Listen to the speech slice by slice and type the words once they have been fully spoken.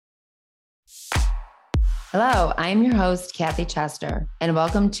Hello, I'm your host, Kathy Chester, and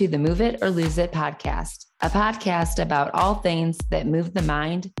welcome to the Move It or Lose It podcast, a podcast about all things that move the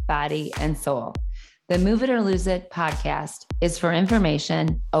mind, body, and soul. The Move It or Lose It podcast is for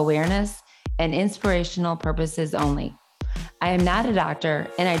information, awareness, and inspirational purposes only. I am not a doctor,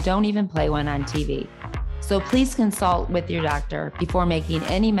 and I don't even play one on TV. So please consult with your doctor before making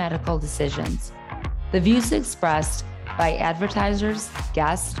any medical decisions. The views expressed by advertisers,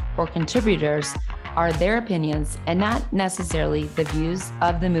 guests, or contributors are their opinions and not necessarily the views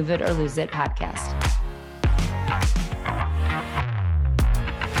of the Move It or Lose It podcast.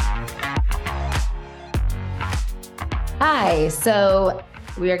 Hi, so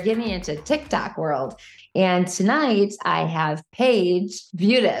we are getting into TikTok world. And tonight I have Paige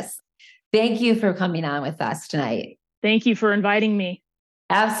Butas. Thank you for coming on with us tonight. Thank you for inviting me.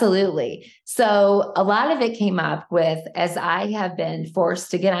 Absolutely. So a lot of it came up with, as I have been forced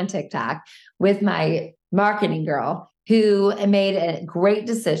to get on TikTok with my marketing girl who made a great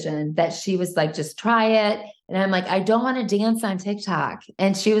decision that she was like, just try it. And I'm like, I don't want to dance on TikTok.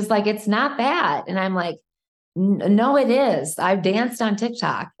 And she was like, it's not that. And I'm like, no, it is. I've danced on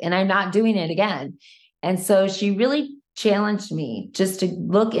TikTok and I'm not doing it again. And so she really challenged me just to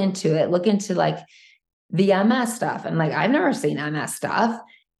look into like the MS stuff. I'm like, I've never seen MS stuff.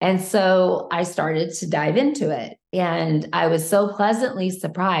 And so I started to dive into it. And I was so pleasantly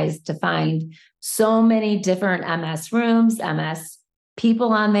surprised to find so many different MS rooms, MS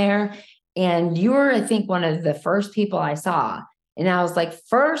people on there. And you were, I think, one of the first people I saw. And I was like,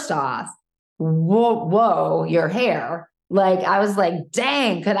 first off, whoa, your hair. Like, I was like,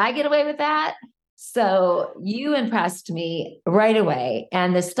 dang, could I get away with that? So you impressed me right away.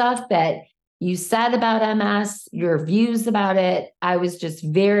 And the stuff that you said about MS, your views about it, I was just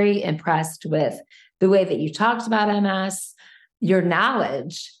very impressed with the way that you talked about MS, your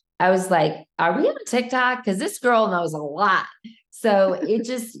knowledge. I was like, are we on TikTok? Because this girl knows a lot. So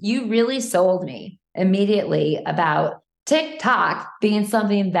you really sold me immediately about TikTok being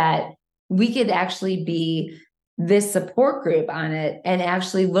something that we could actually be this support group on it and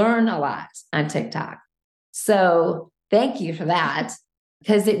actually learn a lot on TikTok. So thank you for that,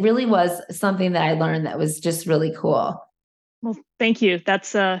 because it really was something that I learned that was just really cool. Well, thank you.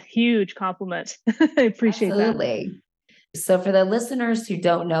 That's a huge compliment. I appreciate Absolutely. That. So for the listeners who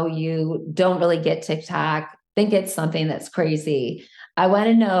don't know you, don't really get TikTok, think it's something that's crazy, I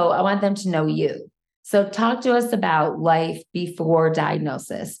want them to know you. So talk to us about life before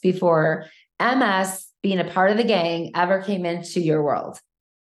diagnosis, before MS being a part of the gang ever came into your world.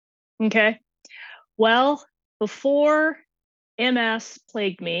 Okay. Well, before MS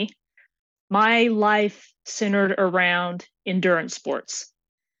plagued me, my life centered around endurance sports.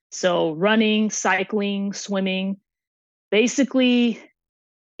 So running, cycling, swimming, basically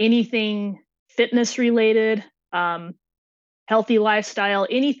anything fitness related, healthy lifestyle,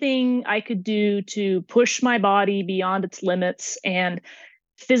 anything I could do to push my body beyond its limits and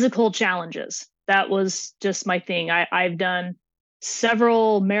physical challenges. That was just my thing. I've done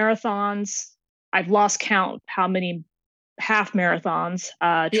several marathons. I've lost count how many half marathons,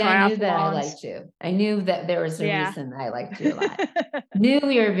 triathlons. I knew that I liked you. I knew that there was a reason that I liked you a lot. Knew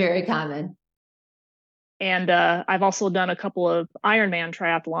you're very common. And I've also done a couple of Ironman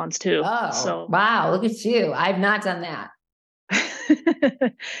triathlons too. Oh, so wow, look at you. I've not done that.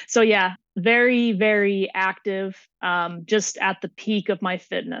 So yeah, very, very active, just at the peak of my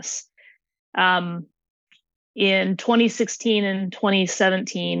fitness. In 2016 and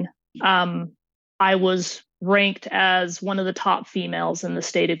 2017, I was ranked as one of the top females in the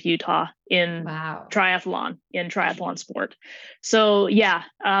state of Utah in triathlon sport. So yeah,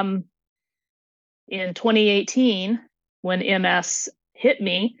 in 2018, when MS hit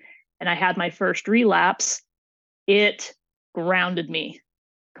me and I had my first relapse, it grounded me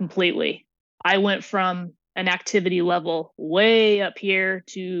completely. I went from an activity level way up here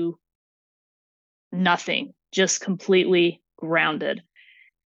to nothing, just completely grounded.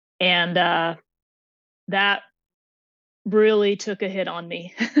 And that really took a hit on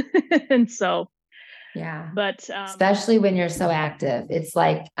me. And so, yeah, but especially when you're so active, it's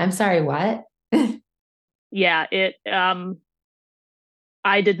like, I'm sorry, what? Yeah,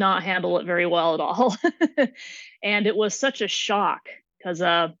 I did not handle it very well at all. And it was such a shock because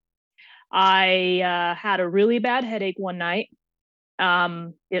I had a really bad headache one night.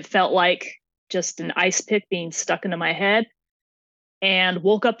 It felt like just an ice pick being stuck into my head, and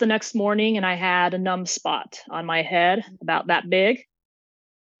woke up the next morning and I had a numb spot on my head about that big,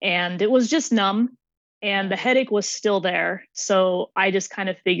 and it was just numb and the headache was still there. So I just kind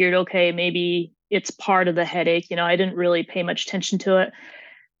of figured, okay, maybe it's part of the headache. You know, I didn't really pay much attention to it.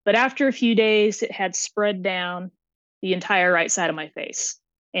 But after a few days, it had spread down the entire right side of my face.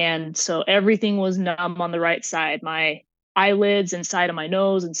 And so everything was numb on the right side. My eyelids, inside of my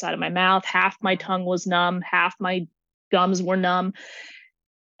nose, inside of my mouth, half my tongue was numb, half my gums were numb.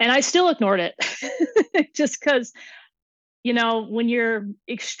 And I still ignored it just because, when you're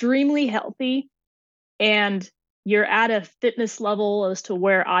extremely healthy and you're at a fitness level as to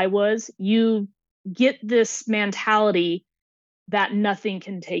where I was, you get this mentality that nothing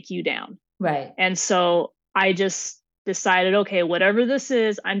can take you down. Right. And so I just decided, okay, whatever this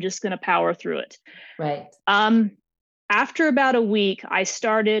is, I'm just going to power through it. Right. After about a week, I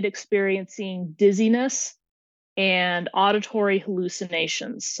started experiencing dizziness and auditory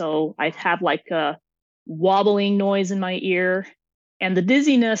hallucinations. So I'd have like a wobbling noise in my ear. And the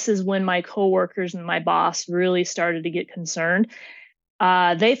dizziness is when my coworkers and my boss really started to get concerned.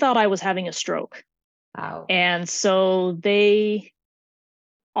 They thought I was having a stroke. Wow. And so they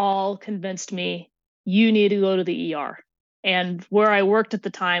all convinced me, you need to go to the ER. And where I worked at the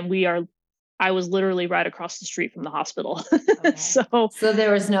time, I was literally right across the street from the hospital. Okay. So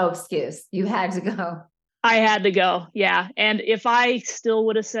there was no excuse. You had to go. I had to go. Yeah. And if I still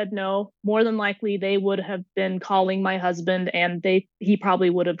would have said no, more than likely they would have been calling my husband and he probably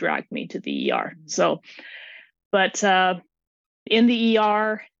would have dragged me to the ER. So, but in the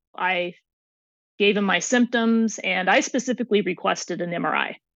ER, I gave him my symptoms and I specifically requested an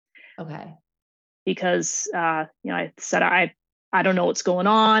MRI. Okay. Because, I said, I don't know what's going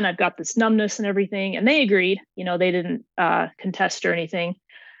on. I've got this numbness and everything. And they agreed, they didn't contest or anything.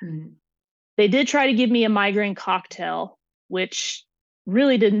 Mm-hmm. They did try to give me a migraine cocktail, which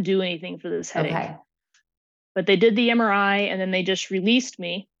really didn't do anything for this headache. Okay. But they did the MRI and then they just released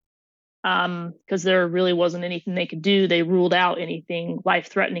me because there really wasn't anything they could do. They ruled out anything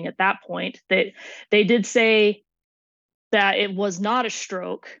life-threatening at that point. They did say that it was not a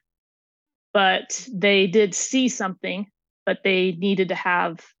stroke, but they did see something, but they needed to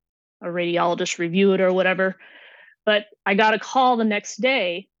have a radiologist review it or whatever. But I got a call the next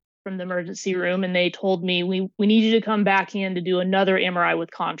day from the emergency room and they told me, we need you to come back in to do another MRI with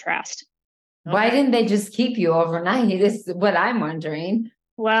contrast. Okay. Why didn't they just keep you overnight? This is what I'm wondering.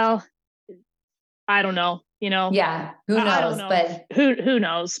 Well, I don't know, Yeah, who knows? Know. But who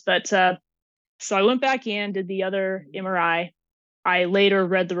knows? But so I went back in, did the other MRI. I later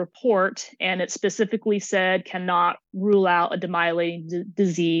read the report and it specifically said cannot rule out a demyelinating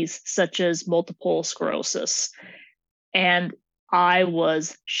disease such as multiple sclerosis. And I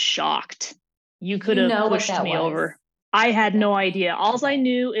was shocked. You could have pushed me over. I had no idea. All I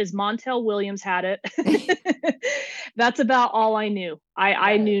knew is Montel Williams had it. That's about all I knew.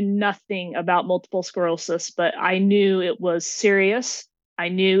 I knew nothing about multiple sclerosis, but I knew it was serious. I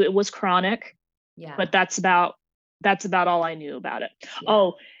knew it was chronic. Yeah. But that's about all I knew about it. Yeah.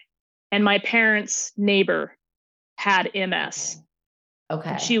 Oh, and my parents' neighbor had MS.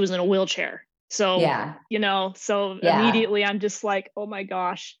 Okay. She was in a wheelchair. So, immediately I'm just like, oh my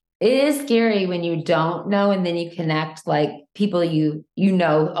gosh. It is scary when you don't know and then you connect like people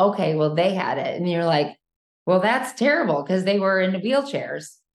okay, well, they had it. And you're like, well, that's terrible because they were in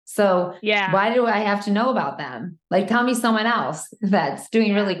wheelchairs. So yeah, why do I have to know about them? Like, tell me someone else that's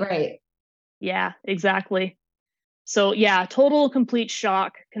doing really great. Yeah, exactly. So yeah, total complete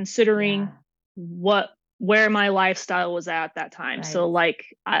shock considering where my lifestyle was at that time. Right. So like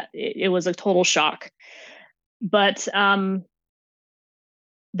it was a total shock. But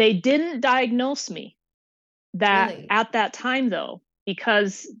they didn't diagnose me at that time though,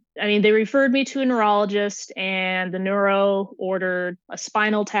 because they referred me to a neurologist and the neuro ordered a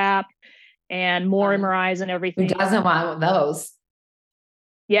spinal tap and more MRIs and everything. Who doesn't want those?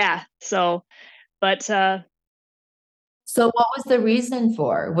 Yeah. So, but so what was the reason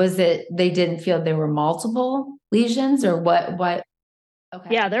for? Was it they didn't feel there were multiple lesions or what? Okay.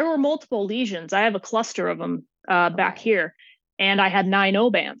 Yeah, there were multiple lesions. I have a cluster of them back here, and I had 9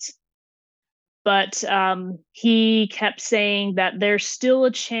 O-bands. But he kept saying that there's still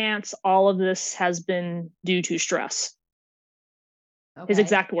a chance all of this has been due to stress. Okay. His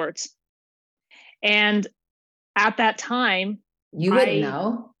exact words. And at that time, you wouldn't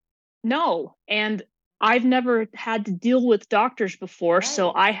know. No, and I've never had to deal with doctors before, right.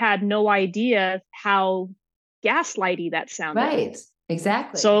 So I had no idea how gaslighty that sounded. Right,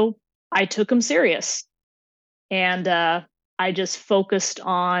 exactly. So I took him serious. And I just focused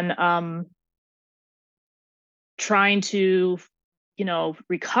on trying to,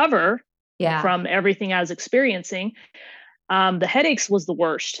 recover from everything I was experiencing. The headaches was the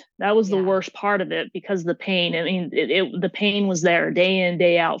worst. That was the worst part of it because of the pain. The pain was there day in,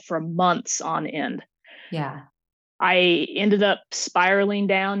 day out for months on end. Yeah. I ended up spiraling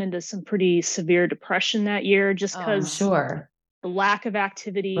down into some pretty severe depression that year, just I'm because sure. the lack of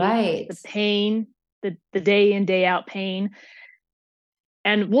activity, Right. the pain, the day in, day out pain.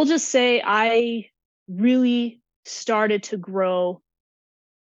 And we'll just say I really started to grow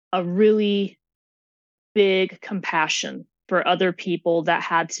a really big compassion for other people that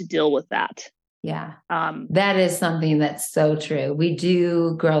had to deal with that. Yeah. That is something that's so true. We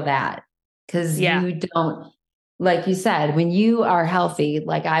do grow that because you don't, like you said, when you are healthy,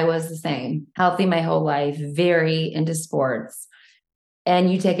 like I was the same, healthy my whole life, very into sports,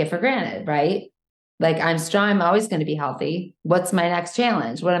 and you take it for granted, right? Like I'm strong, I'm always going to be healthy. What's my next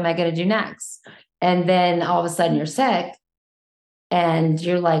challenge? What am I going to do next? And then all of a sudden you're sick and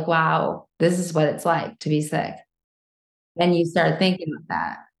you're like, wow, this is what it's like to be sick. And you start thinking of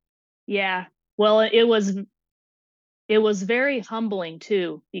that. Yeah. Well, it was very humbling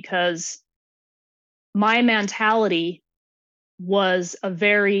too, because my mentality was a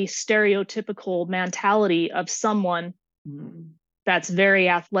very stereotypical mentality of someone that's very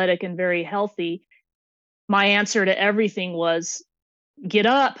athletic and very healthy. My answer to everything was get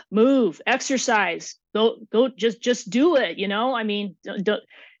up, move, exercise, go, just do it. I mean,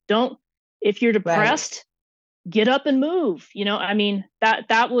 don't, if you're depressed, get up and move. I mean,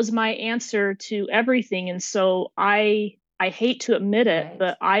 that was my answer to everything. And so I hate to admit it,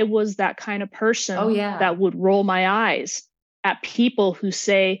 but I was that kind of person that would roll my eyes at people who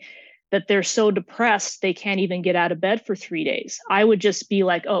say that they're so depressed they can't even get out of bed for 3 days. I would just be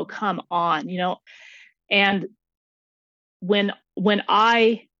like, oh, come on. And when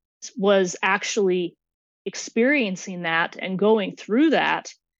I was actually experiencing that and going through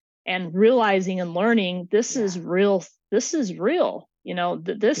that and realizing and learning this is real, this is real,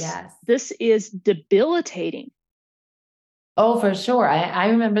 this is debilitating. Oh, for sure. I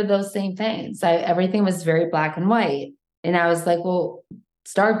remember those same things. Everything was very black and white. And I was like, well,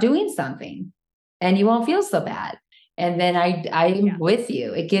 start doing something and you won't feel so bad. And then I'm with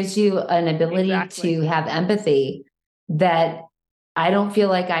you. It gives you an ability to have empathy that I don't feel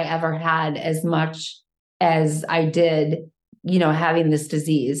like I ever had as much as I did, having this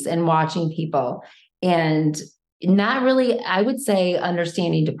disease and watching people and not really, I would say,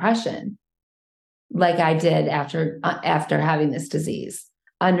 understanding depression like I did after having this disease,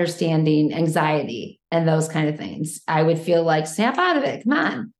 understanding anxiety and those kind of things. I would feel like, snap out of it. Come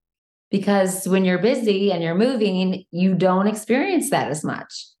on. Because when you're busy and you're moving, you don't experience that as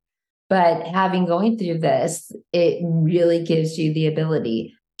much. But going through this, it really gives you the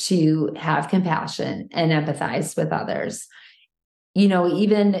ability to have compassion and empathize with others.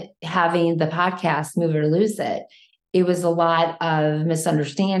 Even having the podcast, Move It or Lose It, it was a lot of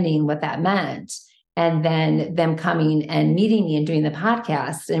misunderstanding what that meant. And then them coming and meeting me and doing the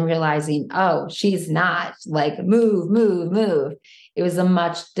podcast and realizing, oh, she's not like move, move, move. It was a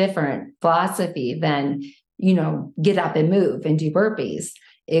much different philosophy than, get up and move and do burpees.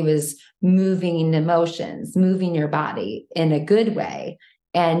 It was moving emotions, moving your body in a good way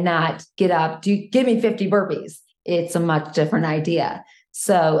and not get up, give me 50 burpees. It's a much different idea.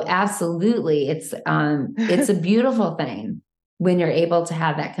 So absolutely, it's a beautiful thing when you're able to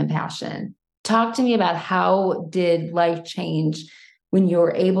have that compassion. Talk to me about how did life change when you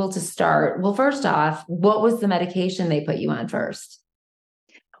were able to start? Well, first off, what was the medication they put you on first?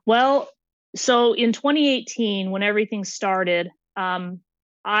 Well, so in 2018, when everything started,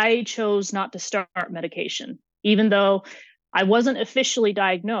 I chose not to start medication, even though I wasn't officially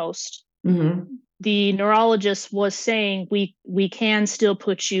diagnosed. Mm-hmm. The neurologist was saying we can still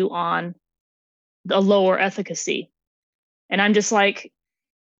put you on a lower efficacy. And I'm just like,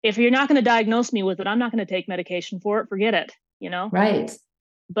 if you're not going to diagnose me with it, I'm not going to take medication for it. Forget it, Right.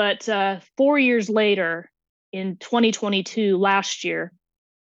 But 4 years later, in 2022, last year,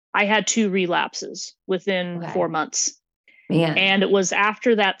 I had 2 relapses within 4 months. Man. And it was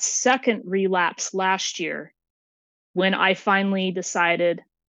after that second relapse last year when I finally decided,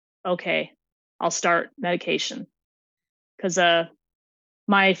 okay, I'll start medication. Because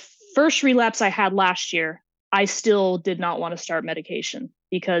my first relapse I had last year, I still did not want to start medication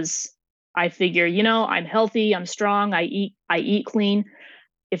because I figure, I'm healthy, I'm strong, I eat clean.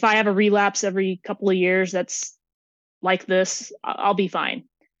 If I have a relapse every couple of years, that's like this, I'll be fine.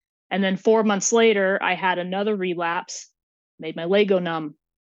 And then 4 months later, I had another relapse, made my leg go numb.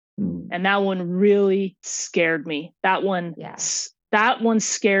 And that one really scared me. That one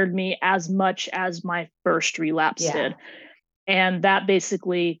scared me as much as my first relapse did. And that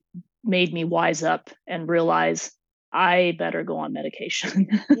basically made me wise up and realize I better go on medication.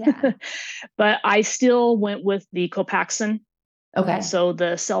 But I still went with the Copaxone. Okay. So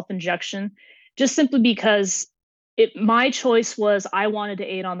the self-injection, just simply because My choice was I wanted to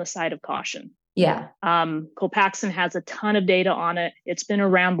aid on the side of caution. Yeah. Copaxone has a ton of data on it. It's been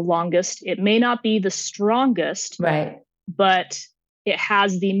around the longest. It may not be the strongest, right, but it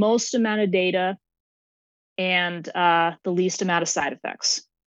has the most amount of data and the least amount of side effects.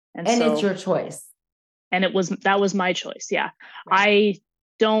 And so, it's your choice. And that was my choice. Yeah. Right. I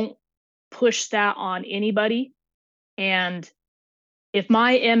don't push that on anybody. And if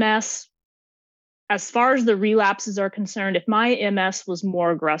my MS, as far as the relapses are concerned, if my MS was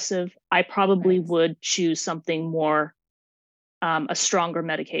more aggressive, I probably would choose something more, a stronger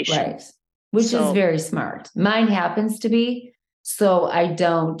medication. Right. Which is very smart. Mine happens to be, so I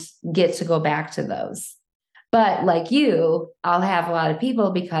don't get to go back to those. But like you, I'll have a lot of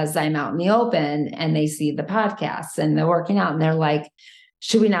people because I'm out in the open and they see the podcasts and they're working out and they're like,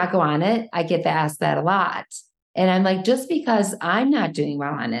 should we not go on it? I get asked that a lot. And I'm like, just because I'm not doing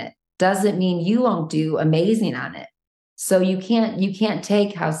well on it doesn't mean you won't do amazing on it. So you can't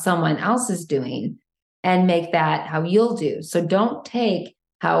take how someone else is doing and make that how you'll do. So don't take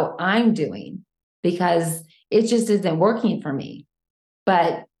how I'm doing because it just isn't working for me.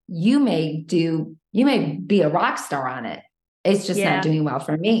 But you may be a rock star on it. It's just not doing well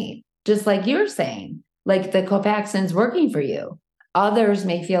for me. Just like you're saying, like the Copaxone's working for you. Others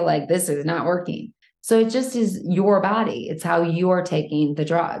may feel like this is not working. So it just is your body. It's how you're taking the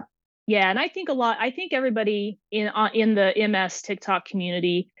drug. Yeah. And I think everybody in the MS TikTok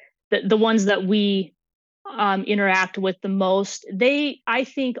community, the ones that we interact with the most, I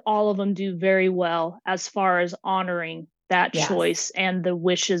think all of them do very well as far as honoring that choice and the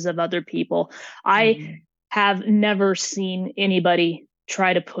wishes of other people. I have never seen anybody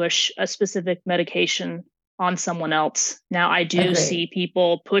try to push a specific medication on someone else. Now, I do see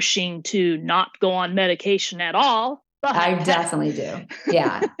people pushing to not go on medication at all. But I definitely do.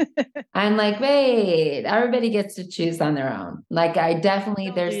 Yeah. I'm like, wait, everybody gets to choose on their own. Like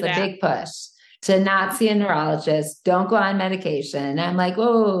there's the big push to not see a neurologist, don't go on medication. And I'm like,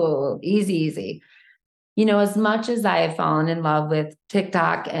 whoa, easy. As much as I have fallen in love with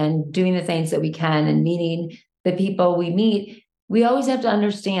TikTok and doing the things that we can and meeting the people we meet, we always have to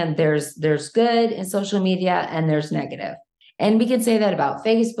understand there's good in social media and there's negative. And we can say that about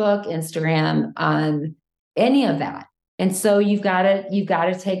Facebook, Instagram, any of that. And so you've got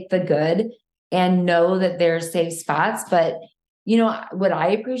to take the good and know that there's safe spots. But what I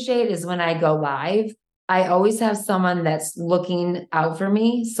appreciate is when I go live, I always have someone that's looking out for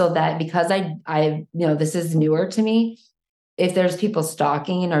me so that because I this is newer to me. If there's people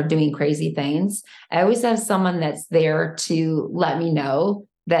stalking or doing crazy things, I always have someone that's there to let me know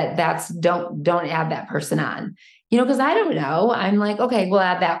that don't add that person on, because I don't know. I'm like, okay, we'll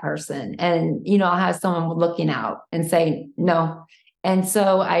add that person. And, I'll have someone looking out and say no. And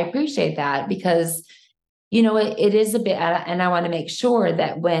so I appreciate that because, it is a bit, and I want to make sure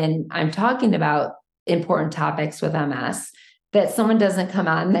that when I'm talking about important topics with MS, that someone doesn't come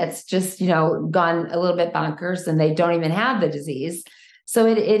on that's just, gone a little bit bonkers and they don't even have the disease. So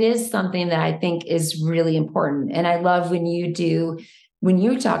it is something that I think is really important. And I love when you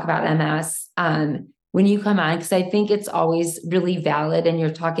talk about MS, when you come on, because I think it's always really valid. And you're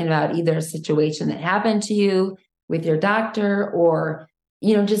talking about either a situation that happened to you with your doctor or,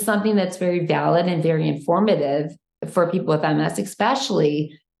 just something that's very valid and very informative for people with MS,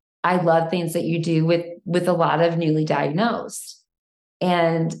 especially. I love things that you do with a lot of newly diagnosed.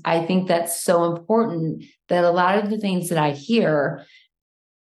 And I think that's so important that a lot of the things that I hear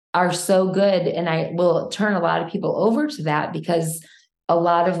are so good. And I will turn a lot of people over to that because a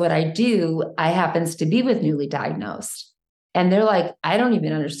lot of what I do, I happens to be with newly diagnosed. And they're like, I don't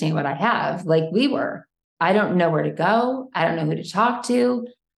even understand what I have. Like we were, I don't know where to go. I don't know who to talk to.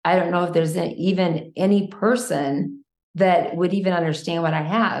 I don't know if there's even any person that would even understand what I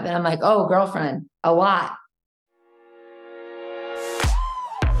have. And I'm like, oh, girlfriend, a lot.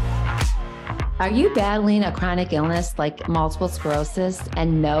 Are you battling a chronic illness like multiple sclerosis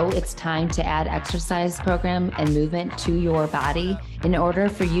and know it's time to add exercise program and movement to your body in order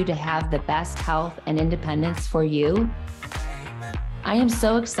for you to have the best health and independence for you? I am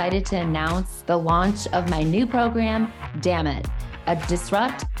so excited to announce the launch of my new program, Damn It, a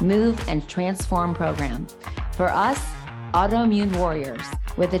disrupt, move, and transform program for us autoimmune warriors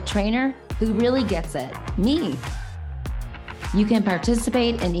with a trainer who really gets it, me. You can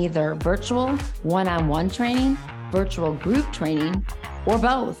participate in either virtual one-on-one training, virtual group training, or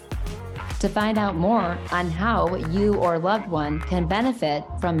both. To find out more on how you or loved one can benefit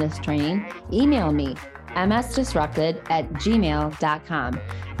from this training, email me msdisrupted@gmail.com.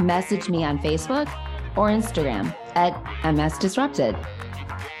 Message me on Facebook or Instagram @msdisrupted.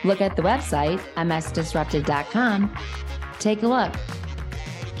 look at the website, msdisrupted.com. Take a look.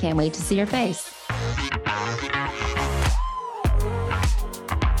 Can't wait to see your face.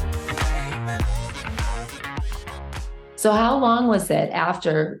 So how long was it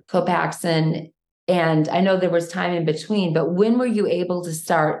after Copaxone? And I know there was time in between, but when were you able to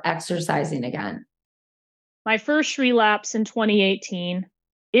start exercising again? My first relapse in 2018,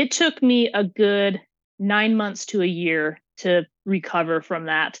 it took me a good 9 months to a year to recover from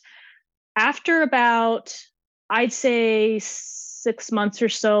that. After about, I'd say 6 months or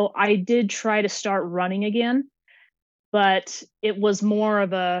so, I did try to start running again, but it was more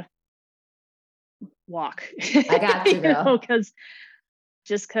of a walk. I got to go. Because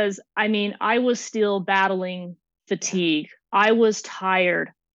I mean, I was still battling fatigue. I was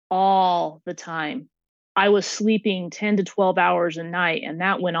tired all the time. I was sleeping 10 to 12 hours a night, and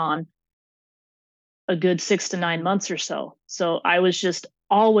that went on a good 6 to 9 months or so. So I was just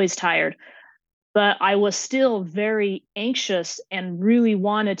always tired, but I was still very anxious and really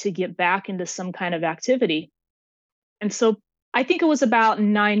wanted to get back into some kind of activity. And so I think it was about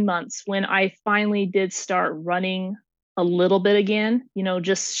 9 months when I finally did start running a little bit again,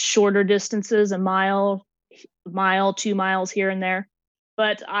 just shorter distances, a mile, 2 miles here and there.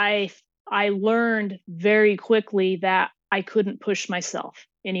 But I learned very quickly that I couldn't push myself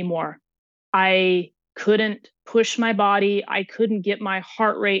anymore. I couldn't push my body. I couldn't get my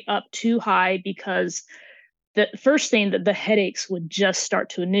heart rate up too high because the first thing that the headaches would just start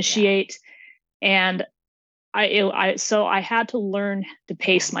to initiate. And so I had to learn to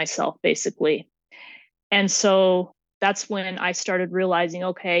pace myself basically. And so that's when I started realizing,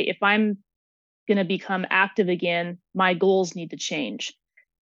 okay, if I'm going to become active again, my goals need to change.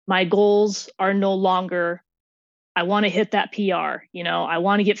 My goals are no longer, I want to hit that PR, I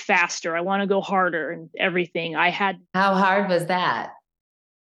want to get faster. I want to go harder and everything. How hard was that?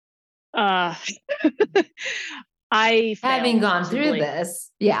 Having gone through this.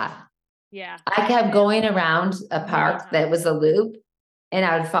 Yeah. Yeah. I kept going around a park that was a loop, and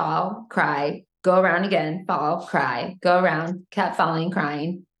I would fall, cry, go around again, fall, cry, go around, kept falling,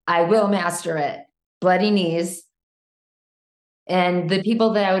 crying. I will master it. Bloody knees. And the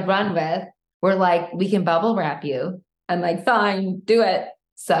people that I would run with were like, we can bubble wrap you. I'm like, fine, do it.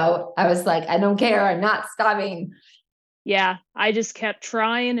 So I was like, I don't care. I'm not stopping. Yeah. I just kept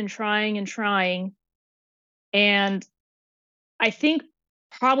trying and trying and trying. And I think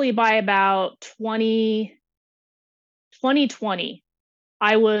probably by about 2020,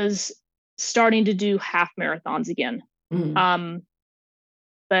 I was starting to do half marathons again. Mm-hmm.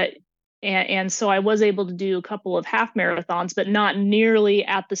 And so I was able to do a couple of half marathons, but not nearly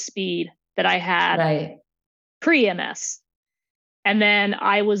at the speed that I had pre-MS. And then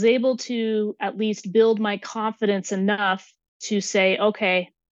I was able to at least build my confidence enough to say, okay,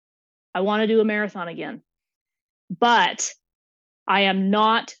 I want to do a marathon again. But I am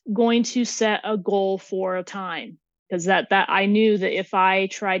not going to set a goal for a time, because that I knew that if I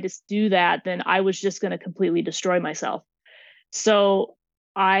tried to do that, then I was just going to completely destroy myself. So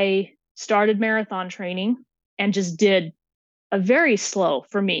I started marathon training and just did a very slow,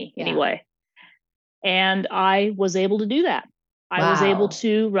 for me anyway. And I was able to do that. I was able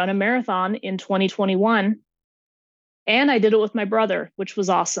to run a marathon in 2021, and I did it with my brother, which was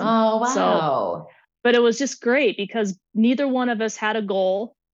awesome. Oh, wow. But it was just great because neither one of us had a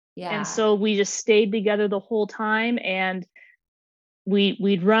goal. Yeah. And so we just stayed together the whole time, and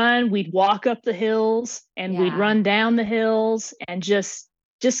we'd run, we'd walk up the hills, and we'd run down the hills, and just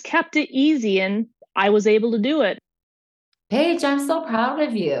kept it easy. And I was able to do it. Paige, I'm so proud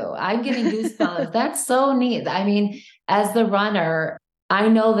of you. I'm getting goosebumps. That's so neat. I mean, as the runner, I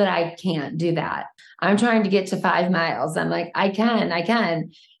know that I can't do that. I'm trying to get to 5 miles. I'm like, I can.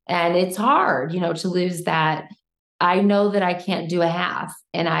 And it's hard, to lose that. I know that I can't do a half.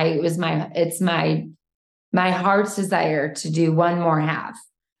 And it's my heart's desire to do one more half.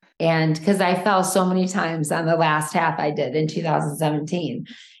 And because I fell so many times on the last half I did in 2017.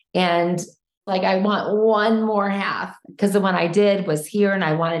 And like, I want one more half, because the one I did was here, and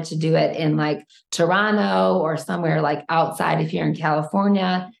I wanted to do it in like Toronto or somewhere like outside of here in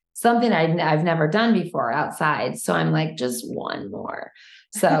California, something I've never done before outside. So I'm like, just one more.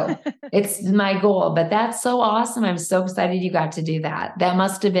 So it's my goal, but that's so awesome. I'm so excited you got to do that. That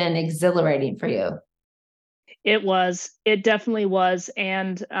must have been exhilarating for you. It definitely was.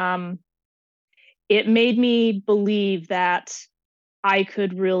 And it made me believe that I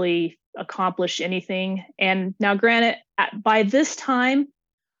could really accomplish anything. And now, granted, by this time,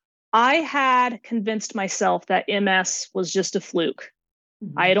 I had convinced myself that MS was just a fluke.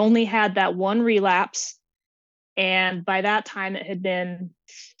 Mm-hmm. I had only had that one relapse. And by that time, it had been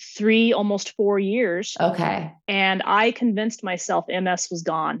 3, almost 4 years. Okay. And I convinced myself MS was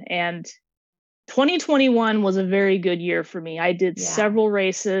gone. And 2021 was a very good year for me. I did several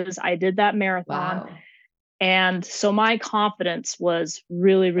races. I did that marathon. Wow. And so my confidence was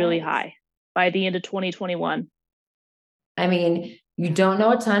really, really high by the end of 2021. I mean, you don't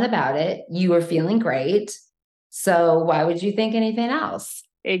know a ton about it. You were feeling great. So why would you think anything else?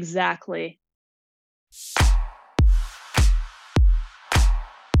 Exactly.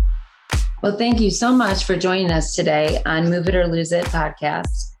 Well, thank you so much for joining us today on Move It or Lose It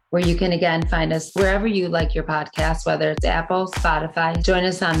podcast, where you can again find us wherever you like your podcast, whether it's Apple, Spotify. Join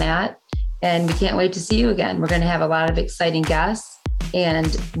us on that. And we can't wait to see you again. We're going to have a lot of exciting guests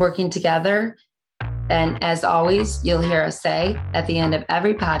and working together. And as always, you'll hear us say at the end of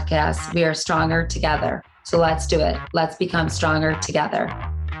every podcast, we are stronger together. So let's do it. Let's become stronger together.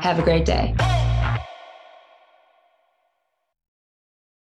 Have a great day.